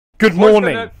Good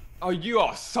morning. Oh, you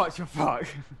are such a fuck.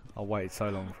 I waited so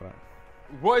long for that.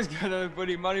 What is going on,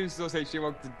 everybody? My name is AllSortsHD.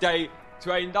 Welcome today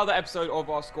to another episode of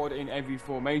our squad in every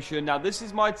formation. Now, this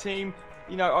is my team.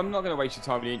 You know, I'm not going to waste your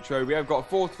time in the intro. We have got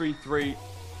a 4-3-3.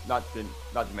 That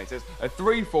didn't make sense. A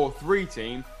 3-4-3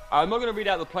 team. I'm not going to read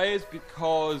out the players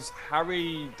because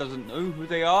Harry doesn't know who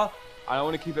they are. And I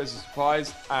want to keep it as a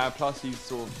surprise. Plus, he's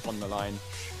sort of on the line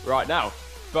right now.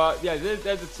 But yeah, there's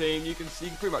the team. You can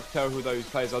pretty much tell who those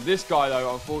players are. This guy,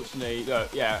 though, unfortunately,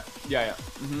 look,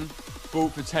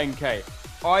 bought for 10k.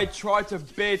 I tried to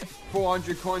bid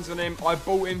 400 coins on him. I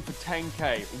bought him for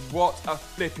 10k. What a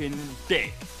flipping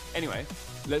dick. Anyway,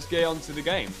 let's get on to the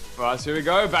game. First, here we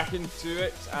go. Back into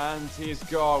it. And here's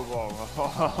go.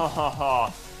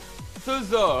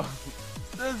 Scissor.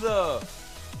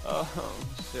 Oh,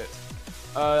 shit.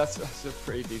 That's a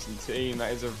pretty decent team.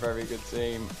 That is a very good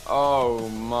team. Oh,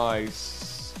 my...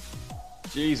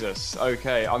 Jesus.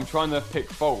 Okay, I'm trying to pick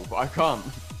fault, but I can't.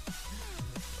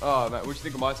 Oh, man. What do you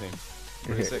think of my team?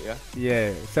 Pretty sick, yeah?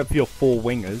 Yeah, except for your four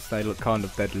wingers. They look kind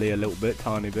of deadly a little bit,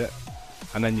 tiny bit.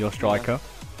 And then your striker.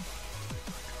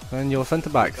 Yeah. And your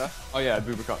centre-backs. Oh, yeah,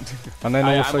 Bubakant. And then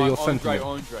also your centre.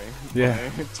 Andre. Yeah.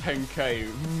 10k.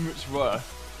 Much worth.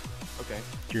 Okay.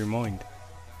 Do you mind?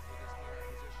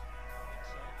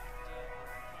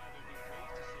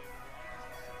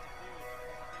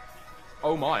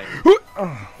 Oh my.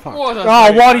 Oh, fuck.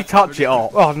 Why'd he touch it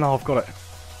off? Oh no, I've got it.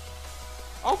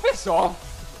 Oh, piss off!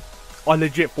 I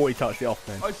legit thought he touched it off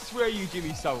then. I swear you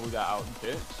Jimmy Savile that out in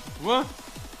pitch. What?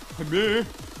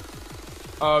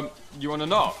 You wanna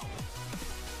not?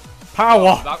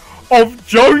 Power of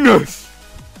Jonas!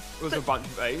 Was a bunch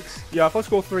of eights. Yeah, if I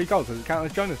score 3 goals, does it count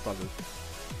as Jonas Brothers?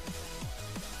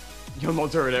 You're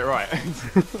not doing it right.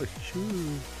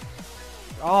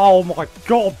 Oh my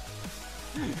god!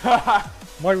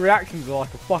 My reactions are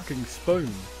like a fucking spoon.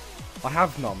 I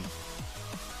have none.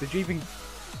 Did you even...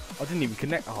 I didn't even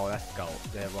connect. Oh, that's the goal.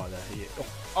 There, right there. Yeah.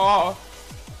 Oh.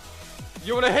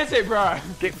 You want to hit it, bro?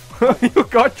 Your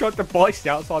guy tried to bite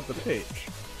you outside the pitch.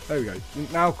 There we go.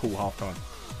 Now call half time.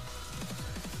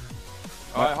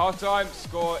 Alright, half time.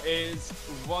 Score is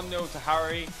 1-0 to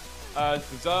Harry.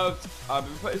 Deserved.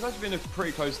 It's actually been a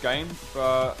pretty close game.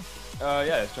 But yeah,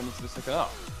 let's jump into the second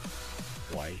half.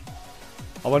 Wait.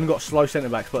 I've only got slow centre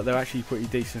backs, but they're actually pretty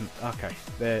decent. Okay,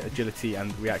 their agility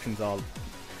and reactions are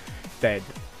dead.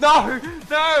 No!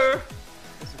 No!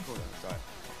 What's the call then?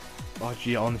 Oh,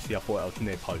 gee, honestly, I thought I was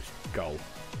near post. Goal.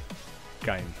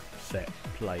 Game. Set.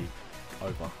 Play.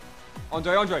 Over.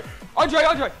 Andre! No.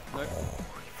 Oh,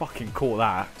 fucking caught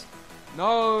that.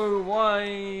 No!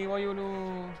 Why? Why you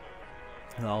no?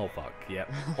 Oh, fuck. Yep.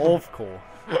 Of course.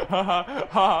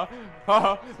 No!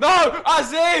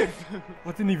 As if!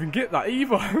 I didn't even get that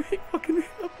either. He fucking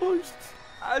hit the post.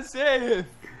 As if!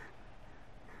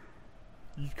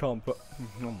 You can't put...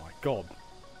 Oh my god.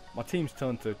 My team's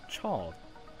turned to Chard.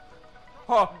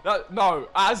 Oh, no,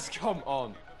 come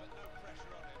on.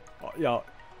 Yeah.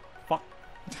 Fuck.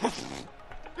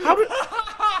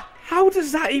 How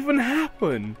does that even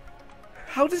happen?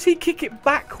 How does he kick it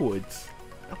backwards?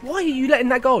 Why are you letting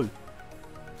that go?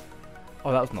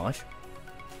 Oh, that was nice.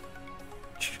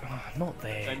 Not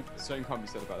there. Same can't be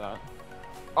said about that.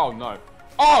 Oh, no.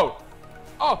 Oh!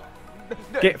 Oh!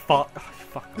 Get fucked. Oh,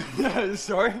 fuck.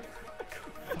 Sorry.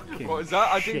 Fucking what was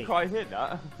that? shit. I didn't quite hit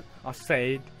that. I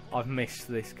said I've missed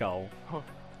this goal.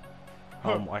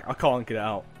 Oh my, I can't get it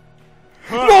out.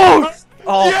 No!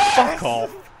 Oh, yes! Fuck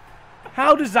off.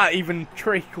 How does that even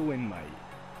trickle in, mate?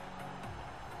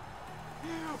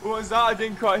 What was that? I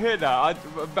didn't quite hit that.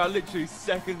 About literally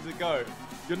seconds ago.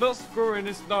 You're not scoring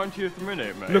this 90th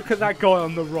minute, mate. Look at that guy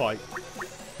on the right.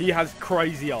 He has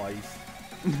crazy eyes.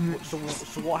 so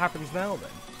what happens now then?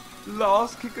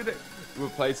 Last kick of it. We'll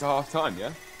play to half time,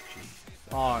 yeah? Jesus.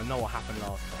 Oh, I know what happened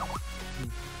last time.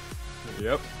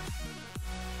 Yep.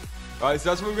 Right, so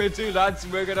that's what we're going to do, lads.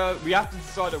 We have to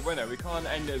decide a winner. We can't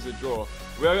end it as a draw.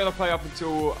 We're going to play up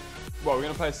until... Well, we're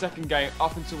going to play a second game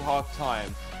up until half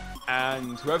time.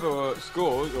 And whoever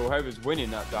scores, or whoever's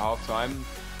winning at the half time,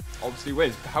 obviously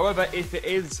wins. However, if it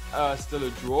is still a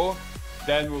draw,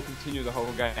 then we'll continue the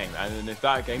whole game. And then if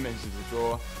that game ends as a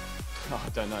draw, I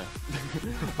don't know.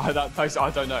 I don't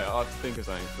know. I'll have to think of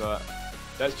something. But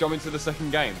let's jump into the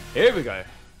second game. Here we go.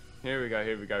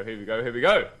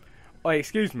 Wait,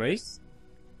 excuse me.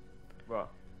 What?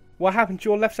 What happened to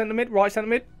your left centre mid, right centre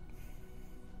mid?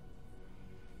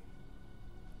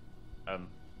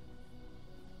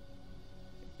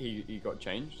 He got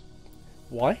changed.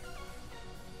 Why?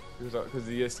 Because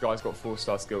this guy's got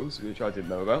 4-star skills, which I didn't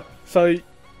know about. So,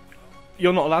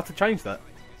 you're not allowed to change that?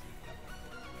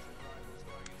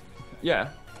 Yeah.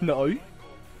 No.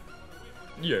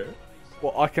 Yeah.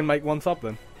 Well, I can make one sub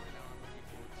then.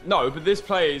 No, but this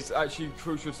player is actually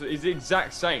crucial. He's the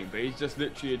exact same, but he's just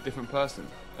literally a different person.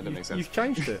 That doesn't make sense. You've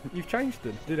changed it. You've changed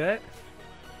it. Did it?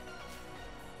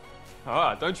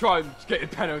 Ah, don't try and get the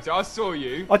penalty. I saw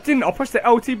you. I didn't. I pressed the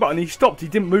LT button. He stopped. He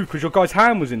didn't move because your guy's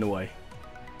hand was in the way.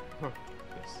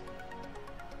 Yes.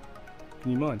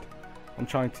 Can you mind? I'm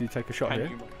trying to take a shot here.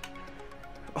 You...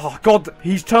 Oh God,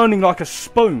 he's turning like a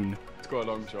spoon. It's got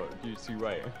a long shot. You two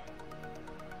wait.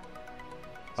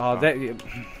 Oh, that. Yep.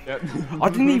 I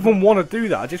didn't even want to do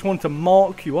that. I just wanted to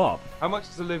mark you up. How much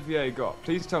has Olivier got?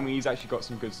 Please tell me he's actually got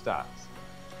some good stats.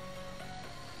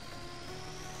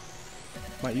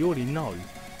 Mate, you already know.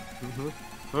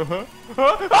 No!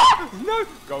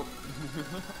 Go.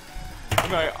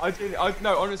 No, I didn't.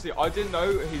 No, honestly, I didn't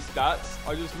know his stats.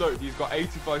 I just looked. He's got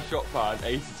 85 shot power and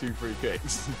 82 free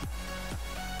kicks.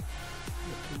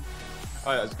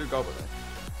 Oh, yeah, that's a good goal, by the way.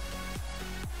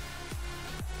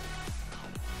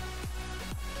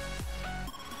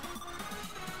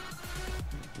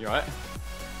 You alright?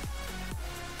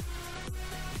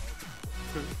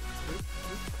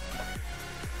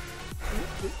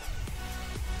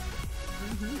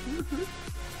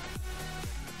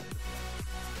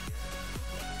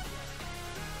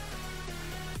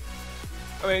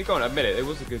 I mean, go on, admit it. It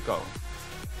was a good goal.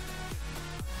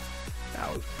 That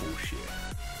was bullshit.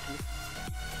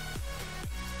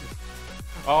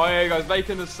 Oh, yeah, guys,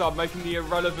 making the sub, making the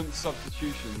irrelevant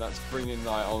substitution. That's bringing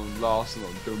like on Laszlo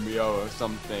or Dumio or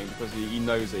something because he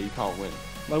knows that he can't win.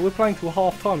 No, we're playing till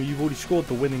half time and you've already scored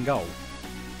the winning goal.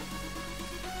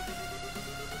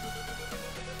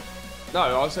 No,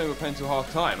 I was saying we're playing till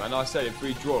half time, and I said if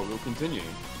we draw, we'll continue.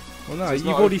 Well, no, So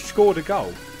you've already scored a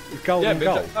goal. A golden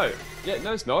goal. No,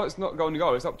 it's not. It's not golden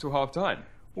goal. It's up till half time.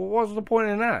 Well, what's the point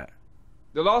in that?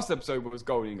 The last episode was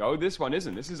golden goal. This one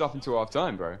isn't. This is up until half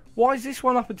time, bro. Why is this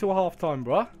one up until half time,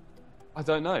 bruh? I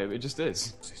don't know. It just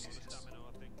is.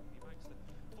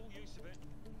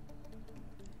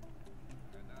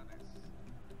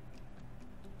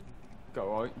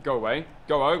 Go away. Go away.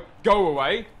 Go away. Go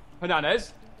away.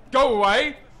 Hernandez. Go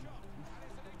away.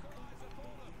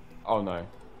 Oh no.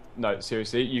 No,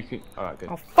 seriously, you can. Alright, good.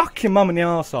 Oh, fuck your mum in the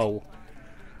arsehole.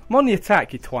 I'm on the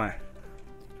attack, you twat.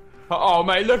 Oh,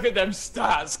 mate, look at them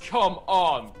stats. Come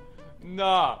on.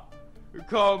 Nah.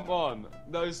 Come on.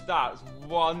 Those stats.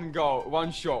 One goal,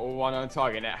 one shot, or one on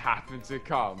target, and it happened to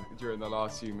come during the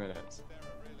last few minutes.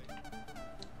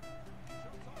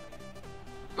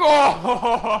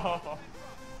 Oh!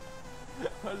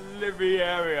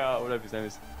 Oliveria. Whatever his name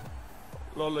is.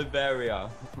 Oliveria.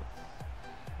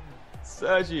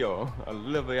 Sergio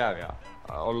Oliveria.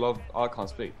 I can't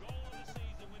speak.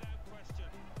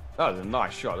 That was a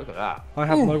nice shot. Look at that. I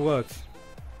have no words.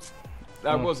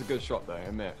 That was a good shot, though.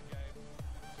 Admit.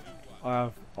 I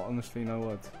have honestly no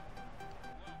words.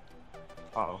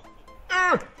 Uh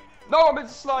oh. No, I'm in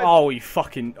slide. Oh, you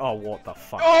fucking. Oh, what the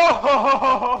fuck?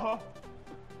 Oh!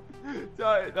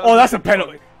 Oh, that's a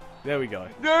penalty. There we go.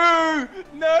 No!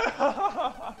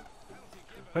 No!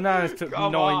 Hernandez took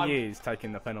Come 9 on. years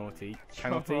taking the penalty.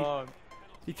 Come on.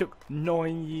 He took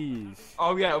 9 years.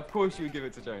 Oh, yeah, of course you would give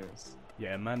it to Jonas.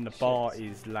 Yeah, man, the bar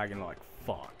is lagging like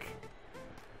fuck.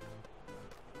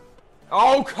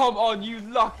 Oh, come on, you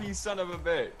lucky son of a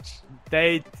bitch.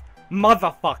 Dead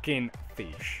motherfucking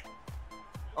fish.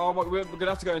 Oh, my, we're going to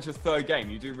have to go into a third game.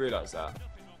 You do realise that?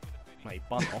 Mate,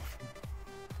 bun off.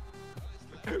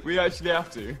 We actually have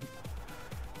to.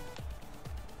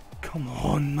 Come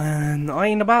on, man. I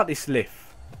ain't about this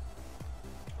lift.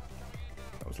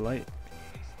 That was late.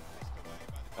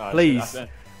 Please. That's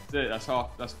it. That's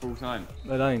half. That's full time.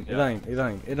 It ain't. Yeah. It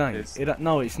ain't.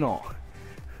 No, it's not.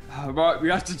 Right, we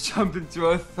have to jump into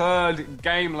a third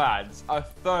game, lads. A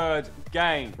third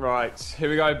game. Right, here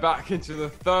we go. Back into the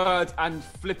third and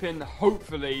flipping,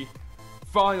 hopefully,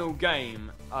 final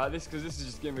game. Because this is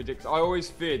just getting ridiculous. I always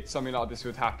feared something like this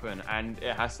would happen, and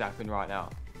it has to happen right now.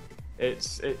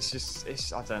 It's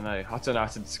I don't know. I don't know how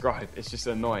to describe. It's just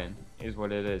annoying, is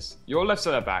what it is. Your left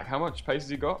centre back, how much pace has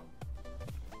he got?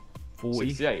 40.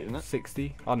 68, isn't it?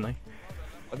 60. I don't know.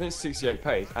 I think it's 68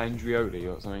 pace.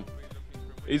 Andrioli or something.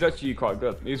 He's actually quite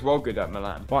good. He's well good at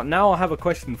Milan. Right, now I have a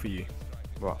question for you.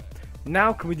 What?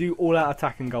 Now can we do all-out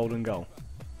attack and golden goal?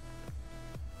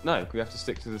 No, we have to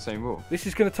stick to the same rule. This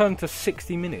is going to turn to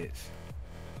 60 minutes.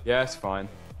 Yeah, it's fine.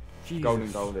 Jesus.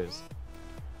 Golden goal is.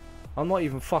 I'm not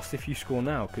even fussed if you score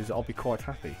now, because I'll be quite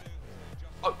happy.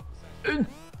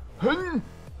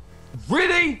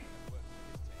 Really?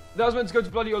 That was meant to go to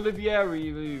bloody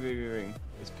Olivieri.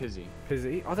 It's Pizzi.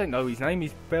 Pizzi? I don't know his name.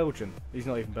 He's Belgian. He's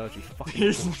not even Belgian. He's fucking.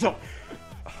 He's not.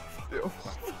 Oh,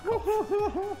 fuck.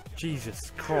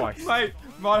 Jesus Christ. Mate,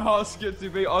 my heart skipped a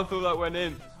beat. I thought that went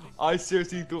in. I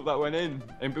seriously thought that went in.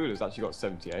 And Buda's actually got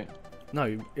 78.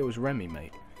 No, it was Remy,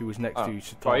 mate, who was next to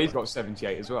Satara. Oh, he's got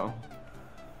 78 as well.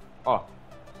 Oh.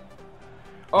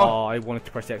 Oh, I wanted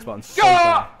to press the X button so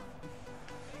Yeah! bad.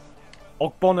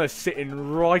 Ogbona's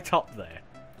sitting right up there.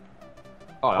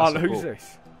 Oh, that's who's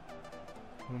this?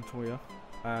 Montoya.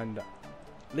 And at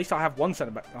least I have one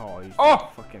centre back. Oh, he's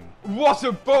fucking. What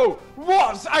a ball!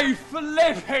 What a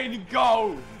flipping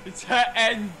goal to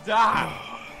end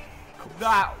that!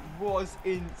 That was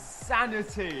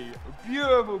insanity!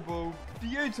 Beautiful ball,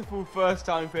 beautiful first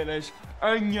time finish.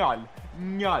 Nyal.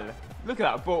 Look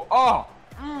at that ball. Oh!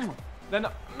 Then,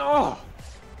 oh,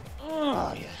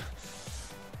 yeah.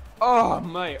 Oh,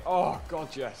 mate. Oh,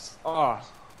 God, yes. Oh,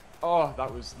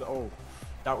 that was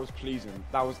pleasing.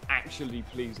 That was actually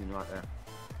pleasing right there.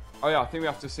 Oh, yeah, I think we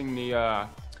have to sing the,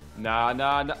 na,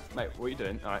 na, na. Mate, what are you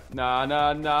doing? All right. Na,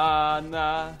 na, na,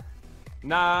 na.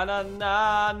 Na, na,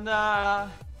 na, na.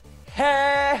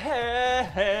 Hey, hey,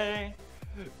 hey.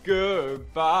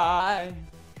 Goodbye.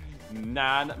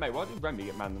 Na, na. Mate, why did Remy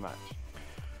get man of the match?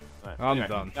 Right, I'm anyway.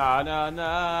 done. Na, na,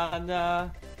 na, na.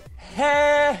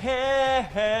 Hey, hey,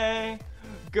 hey.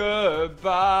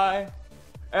 Goodbye.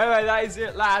 Anyway, that is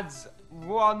it, lads.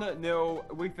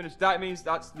 1-0. We finished. That means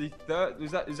that's the third.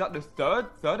 Is that the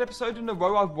third episode in a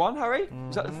row I've won, Harry?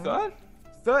 Is that the third?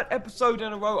 Third episode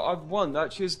in a row I've won.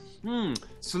 That is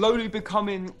slowly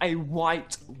becoming a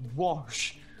white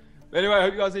wash. Anyway, I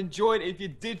hope you guys enjoyed. If you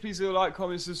did, please leave a like,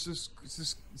 comment,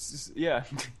 yeah,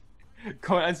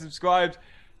 comment and subscribe.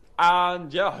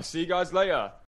 And yeah, I'll see you guys later.